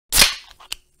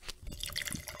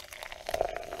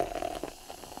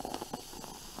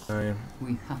I'm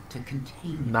We have to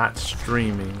contain not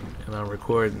streaming, and I'm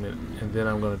recording it, and then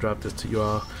I'm gonna drop this to you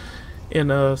all in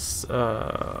a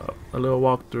little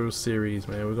walkthrough series,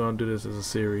 man. We're gonna do this as a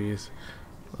series.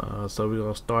 So we're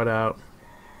gonna start out.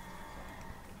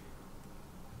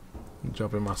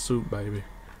 Jump in my suit, baby.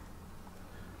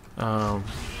 Start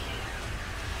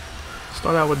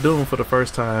out with Doom for the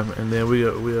first time, and then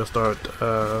we'll start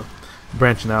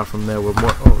branching out from there with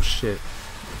more. Oh shit!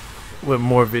 With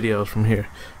more videos from here.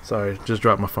 Sorry, just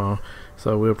dropped my phone.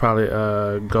 So we'll probably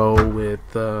go with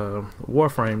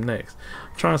Warframe next.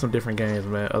 I'm trying some different games,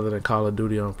 man, other than Call of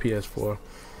Duty on PS4.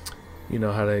 You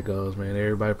know how that goes, man.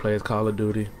 Everybody plays Call of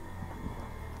Duty.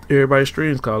 Everybody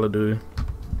streams Call of Duty,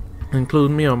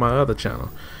 including me on my other channel.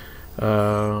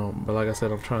 But like I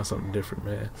said, I'm trying something different,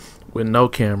 man, with no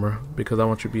camera, because I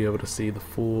want you to be able to see the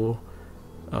full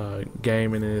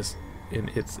game in its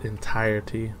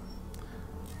entirety.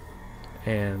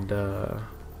 And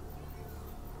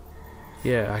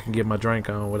yeah, I can get my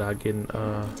drink on without getting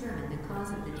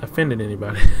offending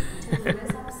anybody.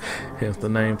 Hence the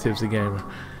name Tipsy Gamer,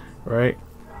 right?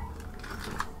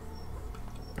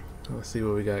 Let's see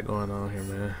what we got going on here,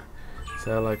 man.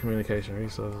 Satellite communication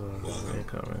resources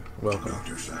incoming. Welcome.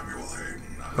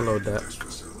 Hello, Dad.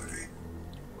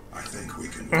 I think we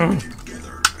can work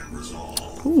together and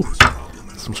resolve. Ooh,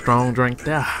 some strong drink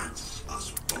there.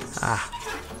 Ah.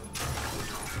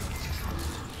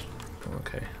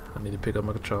 Okay, I need to pick up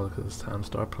my controller because it's time to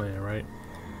start playing, right?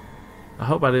 I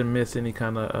hope I didn't miss any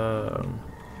kind of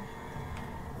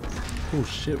oh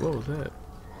shit, what was that?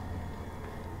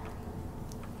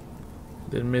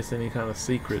 Didn't miss any kind of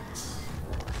secrets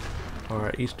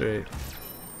or Easter egg.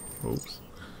 Oops.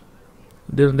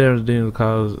 Dealing damage demons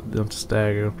cause them to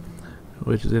stagger,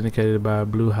 which is indicated by a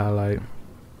blue highlight.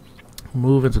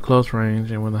 Move into close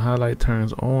range, and when the highlight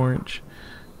turns orange,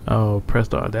 oh, press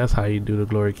the. That's how you do the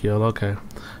glory kill. Okay.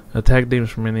 Attack demons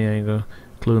from any angle,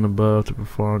 including above, to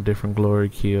perform different glory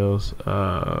kills.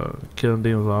 Killing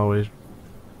demons will always.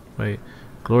 Wait.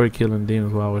 Glory killing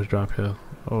demons will always drop health.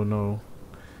 Oh no.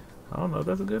 I don't know if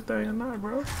that's a good thing or not,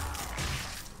 bro.